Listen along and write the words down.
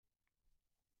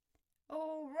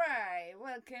right,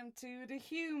 welcome to the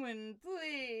Human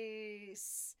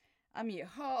Bliss. I'm your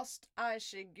host,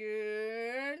 Aisha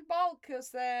Girl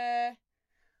Balkus there.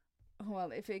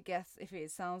 Well, if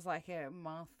it sounds like a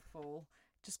mouthful,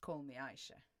 just call me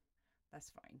Aisha.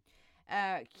 That's fine.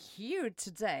 Here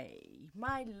today,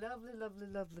 my lovely, lovely,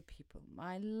 lovely people,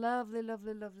 my lovely,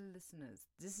 lovely, lovely listeners.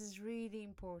 This is really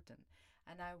important,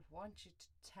 and I want you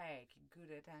to take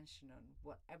good attention on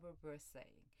whatever we're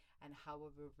saying and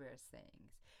however we're saying.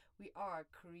 We are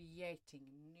creating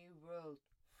a new world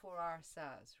for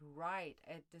ourselves right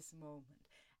at this moment,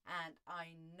 and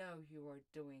I know you are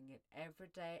doing it every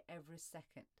day, every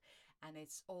second, and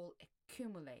it's all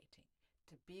accumulating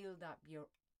to build up your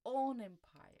own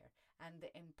empire, and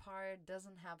the empire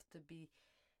doesn't have to be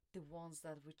the ones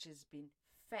that which has been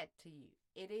fed to you.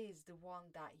 It is the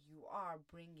one that you are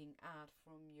bringing out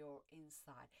from your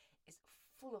inside. It's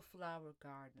full of flower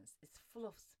gardens, it's full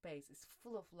of space, it's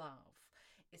full of love,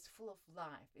 it's full of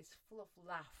life, it's full of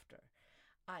laughter.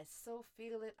 I so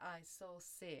feel it, I so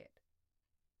see it,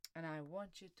 and I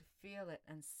want you to feel it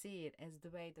and see it as the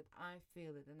way that I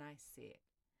feel it and I see it.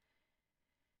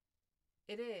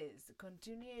 It is the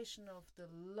continuation of the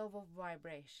love of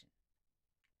vibration.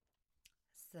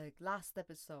 So, last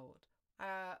episode,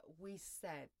 we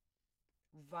said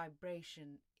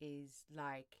vibration is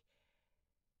like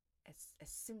a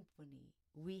symphony.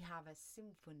 We have a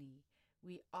symphony.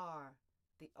 We are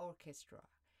the orchestra.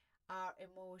 Our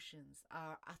emotions,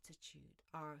 our attitude,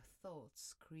 our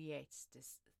thoughts creates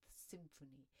this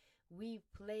symphony. We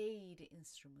play the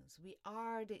instruments. We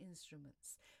are the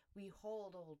instruments. We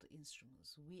hold all the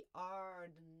instruments. We are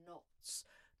the notes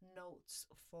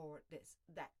for this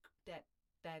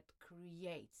that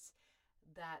creates,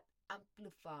 that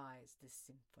amplifies the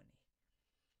symphony.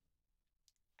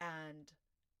 And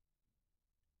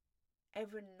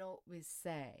every note we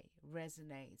say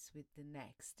resonates with the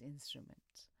next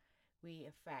instrument. We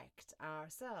affect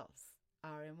ourselves.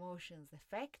 Our emotions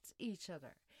affect each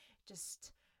other.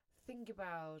 Just think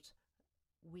about,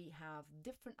 we have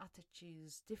different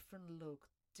attitudes, different look,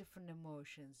 different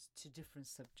emotions to different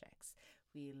subjects.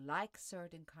 We like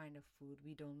certain kind of food,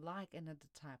 we don't like another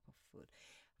type of food.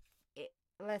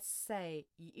 Let's say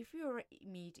if you're a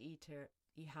meat eater,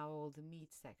 you have all the meat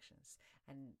sections,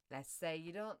 and let's say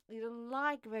you don't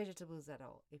like vegetables at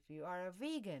all. If you are a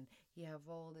vegan, you have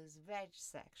all these veg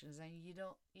sections, and you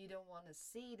don't want to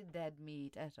see the dead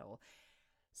meat at all.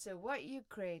 So what you're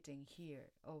creating here,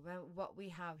 or what we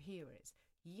have here, is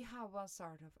you have one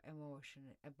sort of emotion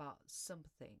about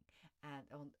something,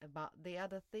 and about the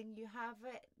other thing you have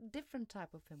a different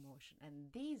type of emotion,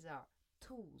 and these are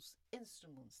tools,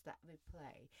 instruments that we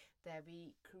play, that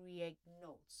we create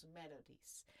notes,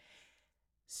 melodies.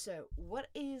 So what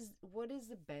is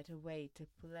the better way to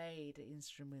play the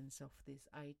instruments of these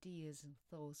ideas and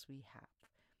thoughts we have?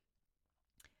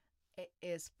 It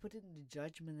is putting the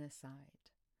judgment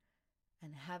aside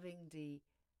and having the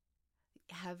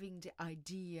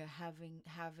idea, having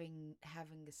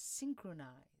a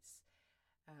synchronized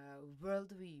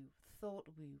world view, thought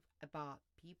view about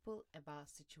people, about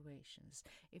situations.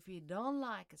 If you don't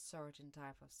like a certain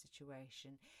type of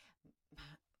situation,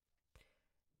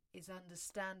 is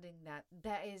understanding that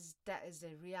that is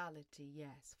a reality,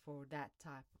 yes, for that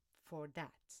type, for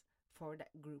that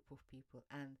group of people,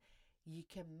 and you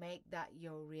can make that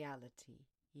your reality.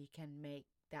 You can make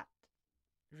that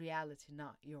reality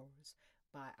not yours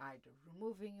by either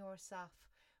removing yourself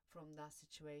from that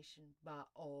situation,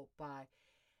 or by,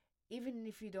 even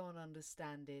if you don't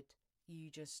understand it, you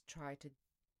just try to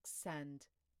send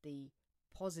the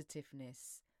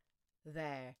positiveness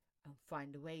there and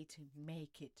find a way to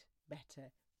make it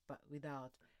better, but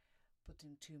without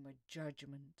putting too much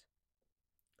judgment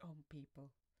on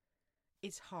people.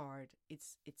 It's hard.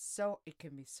 It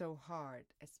can be so hard,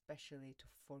 especially to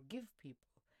forgive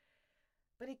people,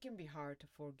 but it can be hard to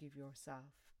forgive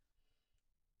yourself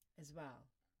as well.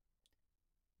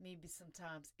 Maybe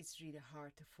sometimes it's really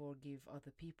hard to forgive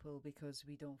other people because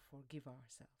we don't forgive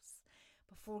ourselves.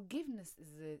 But forgiveness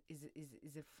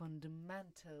is a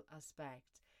fundamental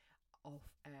aspect of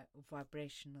a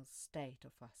vibrational state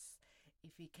of us.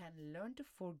 If we can learn to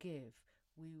forgive,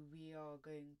 we are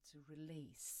going to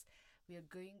release. We are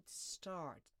going to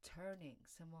start turning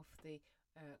some of the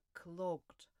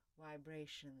clogged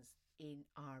vibrations in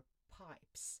our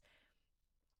pipes.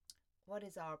 What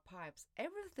is our pipes?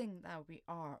 Everything that we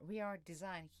are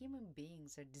designed, human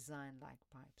beings are designed like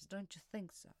pipes. Don't you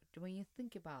think so? When you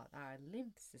think about our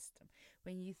lymph system,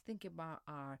 when you think about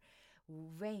our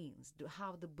veins,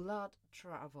 how the blood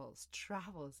travels,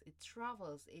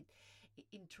 it it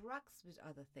interacts with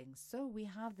other things. So we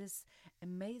have this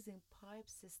amazing pipe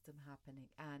system happening,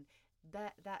 and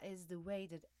that is the way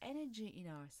that energy in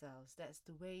ourselves, that's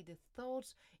the way the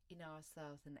thoughts in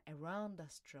ourselves and around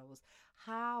us travels.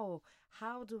 How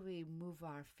do we move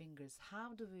our fingers?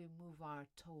 How do we move our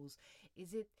toes?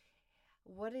 Is it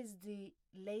what is the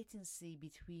latency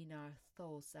between our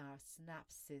thoughts, our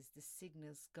synapses, the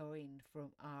signals going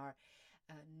from our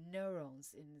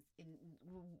neurons in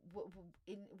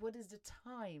what is the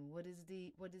time, what is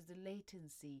the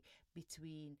latency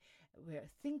between we're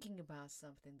thinking about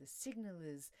something, the signal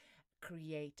is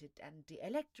created and the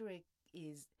electric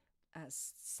is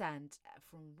sent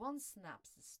from one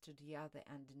synapses to the other,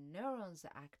 and the neurons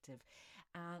are active,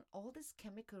 and all these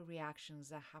chemical reactions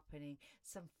are happening.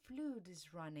 Some fluid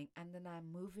is running, and then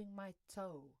I'm moving my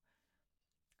toe.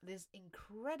 This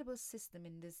incredible system,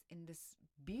 in this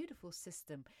beautiful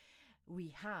system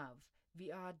we have,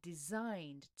 we are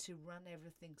designed to run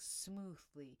everything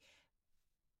smoothly,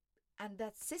 and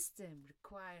that system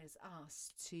requires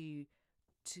us to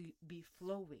be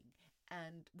flowing.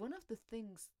 And one of the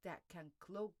things that can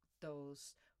cloak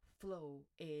those flow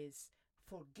is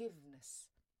forgiveness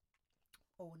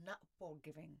or not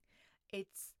forgiving.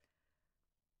 It's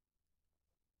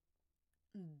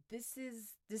this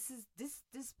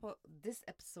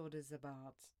episode is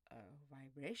about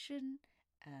vibration,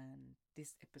 and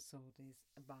this episode is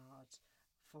about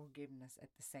forgiveness at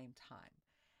the same time.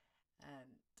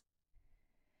 And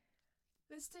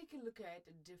let's take a look at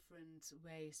different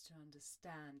ways to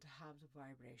understand how the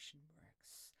vibration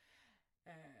works.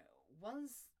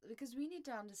 Once, because we need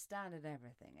to understand it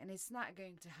everything, and it's not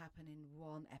going to happen in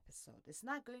one episode, it's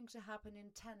not going to happen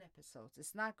in 10 episodes,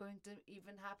 it's not going to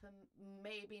even happen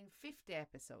maybe in 50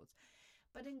 episodes,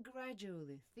 but then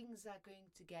gradually things are going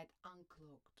to get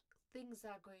uncloaked, things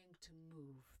are going to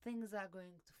move, things are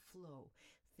going to flow,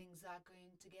 things are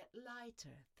going to get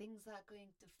lighter, things are going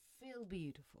to feel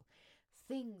beautiful,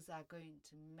 things are going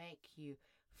to make you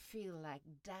feel like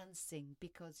dancing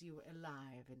because you're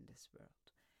alive in this world.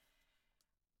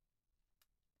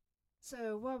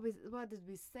 So what did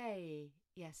we say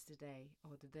yesterday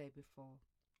or the day before?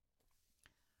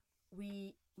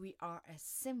 We are a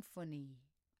symphony,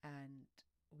 and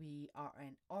we are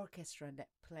an orchestra that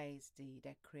creates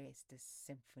this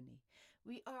symphony.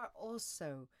 We are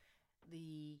also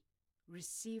the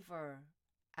receiver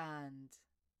and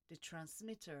the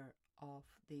transmitter of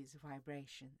these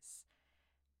vibrations.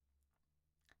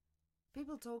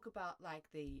 People talk about like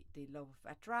the law of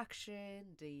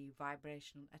attraction, the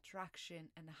vibrational attraction,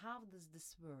 and how does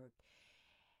this work?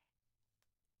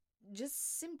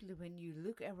 Just simply when you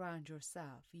look around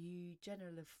yourself, you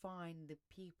generally find the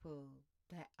people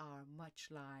that are much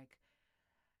like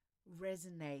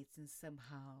resonates in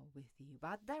somehow with you.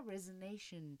 But that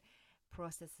resonation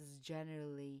process is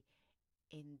generally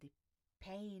in the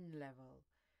pain level.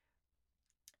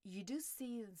 You do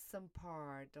see in some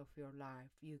part of your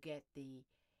life you get the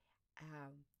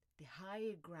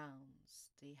higher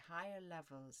grounds, the higher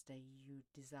levels that you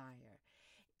desire.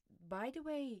 By the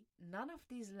way, none of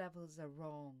these levels are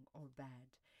wrong or bad.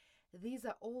 These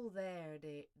are all there,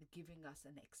 they giving us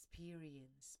an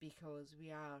experience, because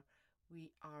we are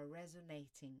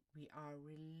resonating, we are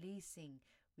releasing,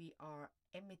 we are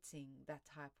emitting that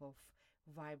type of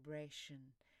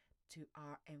vibration to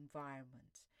our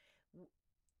environment.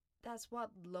 That's what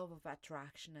love of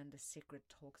attraction and the secret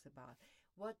talks about.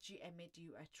 What you emit,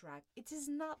 you attract. It is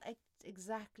not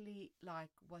exactly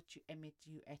like what you emit,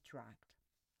 you attract.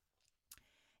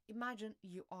 Imagine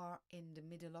you are in the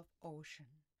middle of ocean.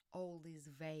 All these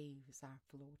waves are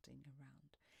floating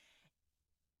around.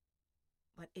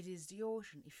 But it is the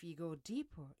ocean. If you go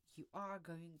deeper, you are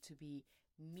going to be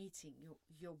meeting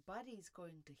your body is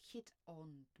going to hit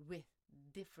on with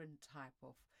different type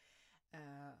of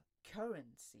uh,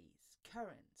 currents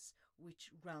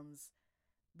which runs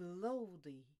below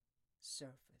the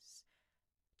surface.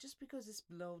 Just because it's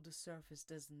below the surface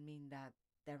doesn't mean that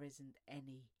there isn't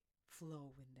any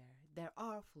flow in there. There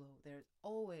are flow. There's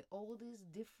always all these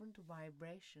different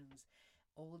vibrations,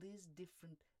 all these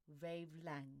different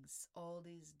wavelengths, all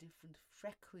these different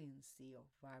frequency of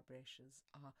vibrations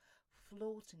are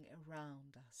floating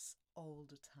around us all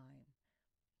the time.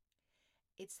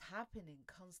 It's happening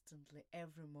constantly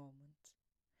every moment.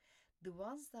 The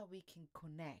ones that we can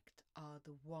connect are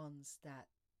the ones that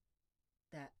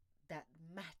that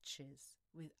matches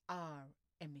with our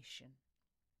emission.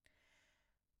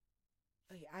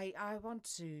 I want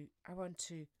to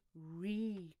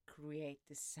recreate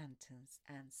this sentence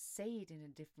and say it in a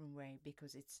different way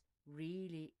because it's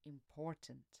really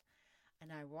important.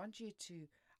 And I want you to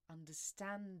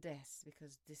understand this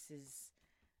because this is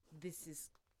This is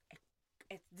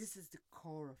this is the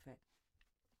core of it.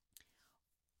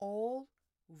 All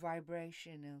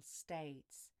vibrational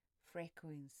states,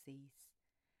 frequencies,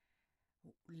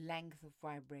 length of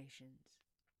vibrations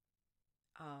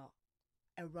are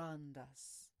around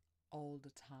us all the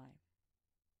time.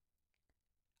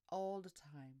 All the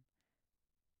time.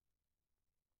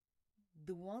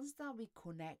 The ones that we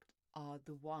connect are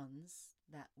the ones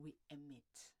that we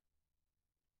emit.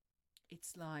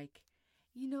 It's like,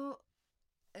 you know,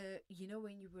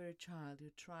 when you were a child,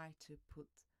 you try to put.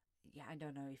 Yeah, I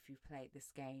don't know if you played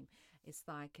this game. It's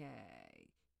like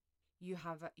you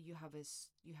have a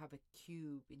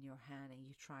cube in your hand and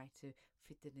you try to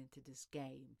fit it into this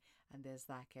game, and there's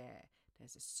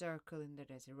a circle in there,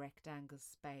 there's a rectangle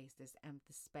space, there's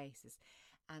empty spaces,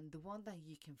 and the one that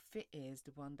you can fit is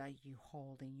the one that you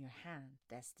hold in your hand.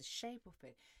 That's the shape of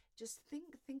it. Just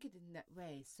think it in that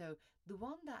way. So the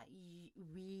one that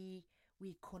we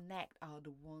connect are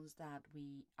the ones that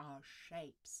we are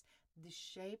shapes. The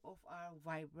shape of our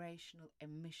vibrational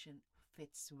emission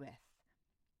fits with.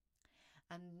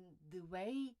 And the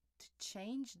way to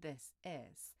change this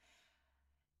is,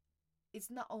 it's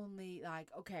not only like,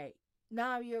 okay,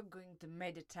 now you're going to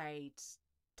meditate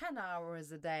 10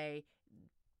 hours a day.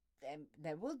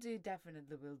 They will do,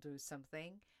 definitely will do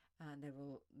something, and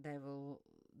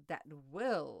that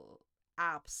will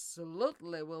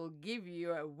absolutely will give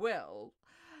you a will.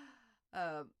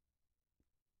 Um,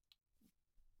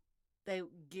 they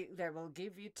will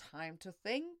give you time to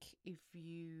think if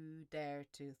you dare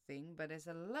to think, but there's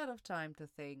a lot of time to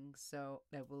think, so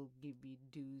they will give you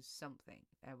do something.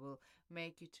 They will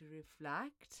make you to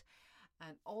reflect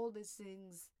and all these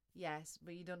things. Yes,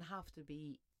 but you don't have to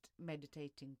be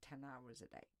meditating 10 hours a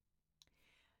day.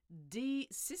 The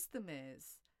system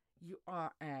is, you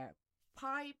are a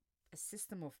pipe, a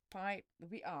system of pipe.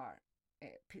 We are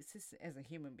as a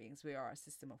human beings, we are a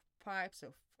system of pipes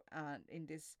of, and in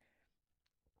this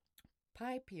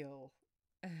pipial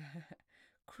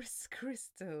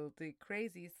crystal, the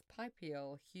craziest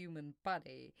pipial human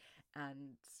body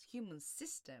and human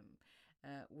system,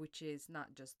 which is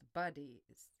not just the body,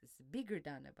 it's bigger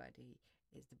than a body.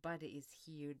 Is the body is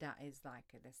here, that is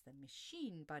like that's the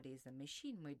machine. Body is a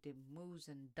machine with the moves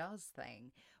and does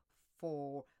thing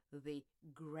for the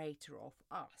greater of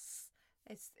us.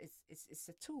 It's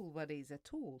a tool. Body is a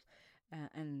tool,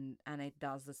 and it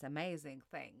does this amazing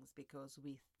things because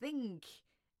we think,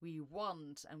 we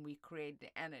want, and we create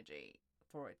the energy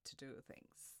for it to do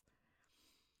things.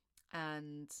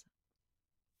 And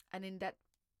in that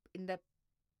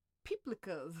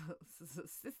biblical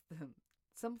system,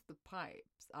 some of the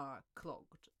pipes are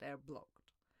clogged. They're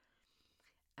blocked.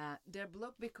 They're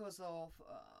blocked because of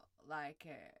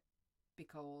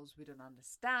because we don't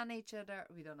understand each other.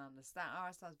 We don't understand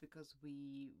ourselves because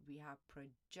we have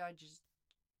prejudgments,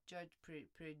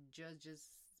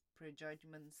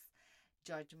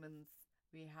 judgments.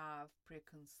 We have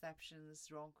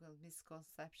preconceptions, wrong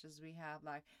misconceptions. We have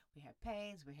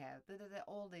pains. We have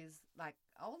all these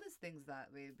things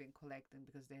that we've been collecting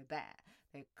because they're there.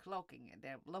 They're cloaking it.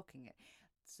 They're blocking it.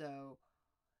 So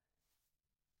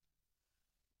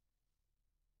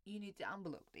you need to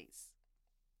unblock these.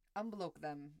 Unblock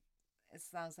them. It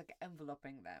sounds like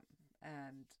enveloping them,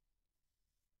 and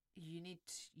you need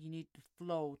the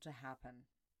flow to happen.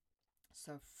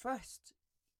 So first,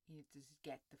 you need to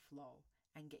get the flow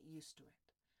and get used to it.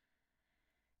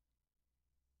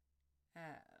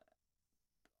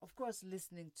 Of course,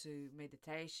 listening to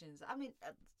meditations. I mean,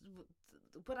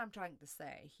 what I'm trying to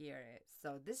say here is,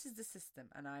 so this is the system,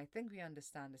 and I think we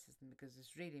understand the system because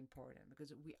it's really important.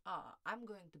 Because I'm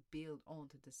going to build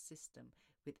onto the system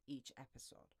with each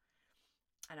episode,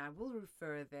 and I will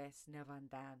refer this now and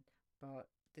then, but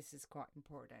this is quite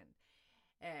important.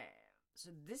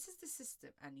 So this is the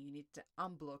system, and you need to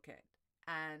unblock it.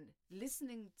 And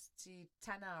listening to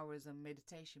 10 hours of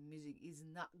meditation music is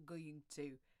not going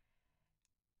to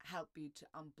help you to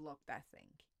unblock that thing,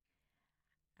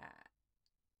 uh,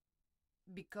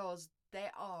 because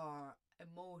there are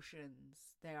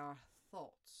emotions, there are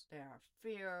thoughts, there are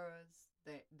fears,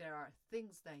 there are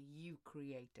things that you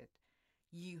created.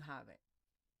 You have it.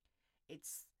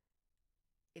 It's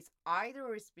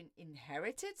either it's been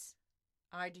inherited,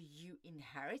 either you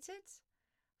inherit it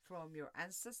from your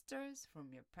ancestors,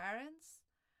 from your parents,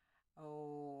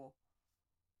 or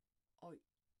or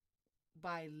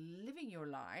by living your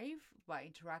life, by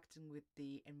interacting with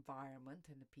the environment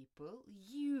and the people,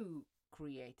 you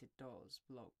created those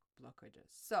blockages.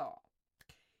 So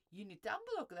you need to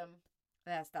unblock them.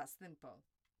 That's that simple.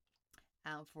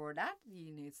 And for that,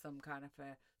 you need some kind of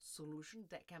a solution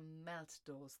that can melt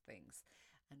those things.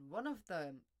 And one of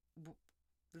them,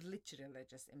 literally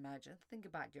just imagine, think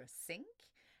about your sink.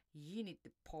 You need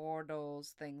to pour those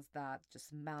things that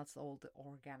just melts all the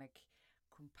organic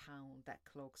compound that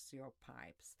clogs your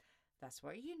pipes. That's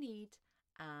what you need,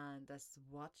 and that's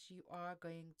what you are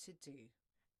going to do.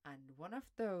 And one of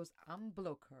those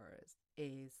unblockers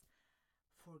is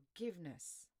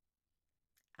forgiveness.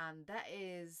 And that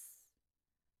is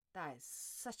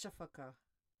such a fucker.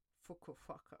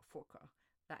 Fucker.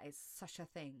 That is such a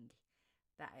thing.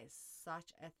 That is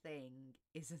such a thing,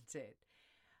 isn't it?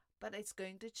 But it's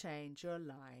going to change your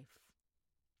life.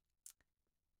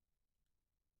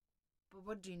 But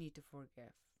what do you need to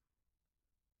forgive?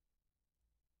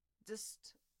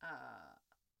 Just,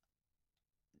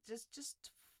 just,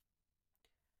 just,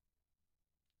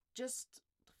 just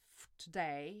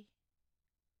today,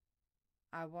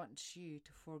 I want you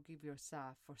to forgive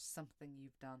yourself for something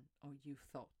you've done or you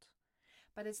thought.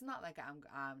 But it's not like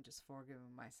I'm just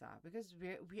forgiving myself, because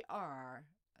we are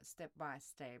step by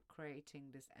step creating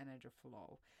this energy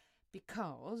flow,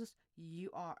 because you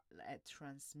are a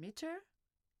transmitter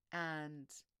and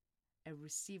a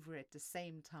receiver at the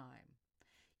same time.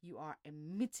 You are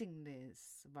emitting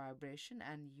this vibration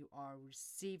and you are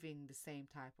receiving the same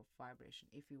type of vibration.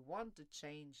 If you want to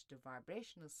change the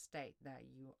vibrational state that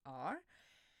you are,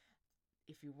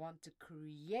 if you want to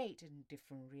create a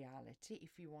different reality,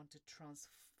 if you want to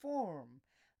transform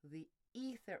the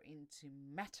ether into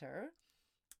matter,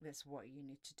 that's what you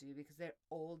need to do, because they're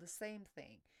all the same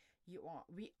thing.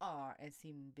 We are, as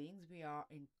human beings, we are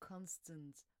in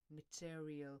constant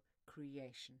material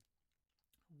creation.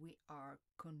 We are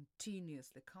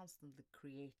continuously, constantly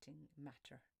creating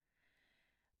matter.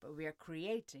 But we are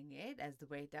creating it as the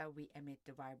way that we emit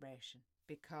the vibration,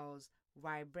 because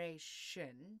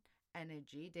vibration,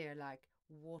 energy, they're like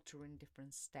water in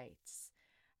different states.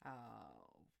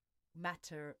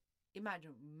 Matter,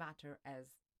 imagine matter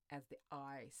as the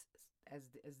ice, as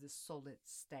the solid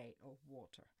state of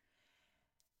water.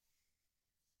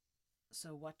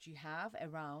 So what you have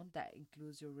around that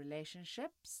includes your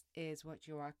relationships is what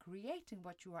you are creating,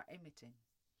 what you are emitting.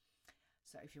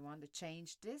 So if you want to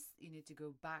change this, you need to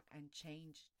go back and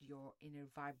change your inner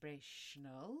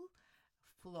vibrational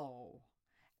flow.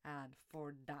 And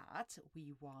for that,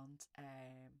 we want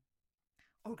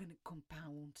organic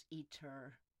compound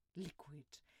ether liquid.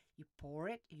 You pour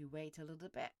it, you wait a little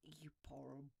bit, you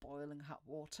pour boiling hot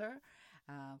water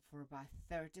for about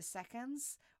 30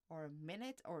 seconds or a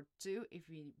minute or two if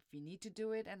you need to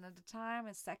do it another time,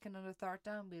 a second or a third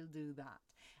time, we'll do that.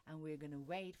 And we're going to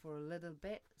wait for a little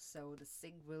bit so the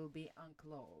sink will be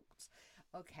unclogged.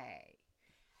 Okay.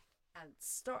 And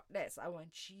start this. I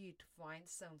want you to find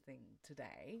something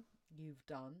today you've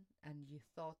done and you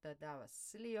thought that was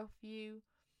silly of you.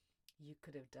 You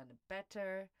could have done it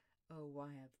better. Oh, why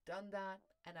have done that?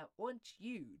 And I want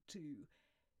you to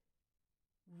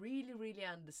really, really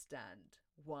understand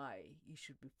why you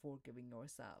should be forgiving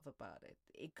yourself about it.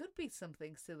 It could be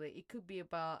something silly. It could be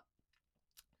about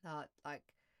that, like,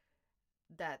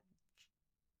 that,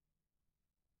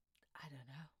 I don't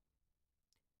know,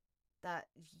 that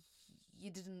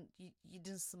you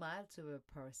didn't smile to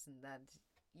a person, that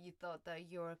you thought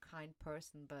that you're a kind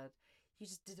person, but you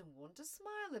just didn't want to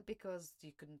smile because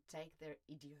you couldn't take their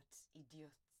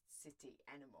idiocity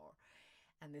anymore.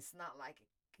 And it's not like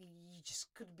you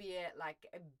just could be like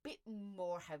a bit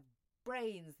more have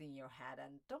brains in your head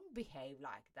and don't behave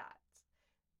like that.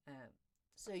 Um,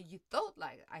 so you thought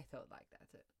like I thought like that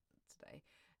today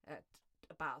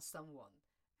about someone.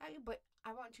 But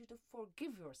I want you to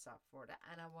forgive yourself for that,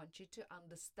 and I want you to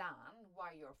understand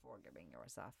why you're forgiving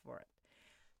yourself for it.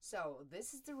 So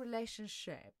this is the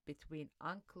relationship between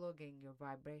unclogging your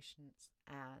vibrations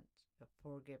and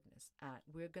forgiveness. And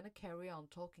we're going to carry on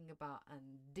talking about and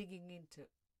digging into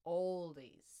all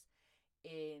these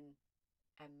in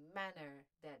a manner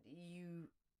that you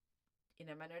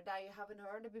haven't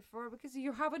heard it before, because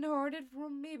you haven't heard it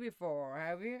from me before,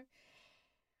 have you?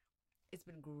 It's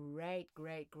been great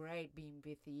being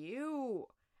with you.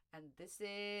 And this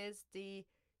is the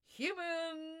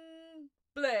Human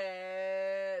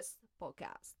Bliss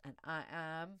podcast. And I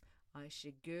am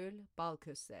Aisha Gül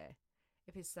Balkose.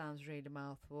 If it sounds really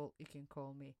mouthful, you can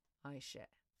call me Aisha.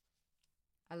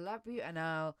 I love you, and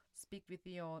I'll speak with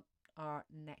you on our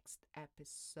next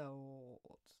episode.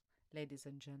 Ladies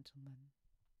and gentlemen,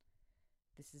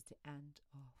 this is the end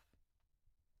of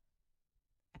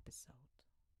episode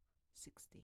 60.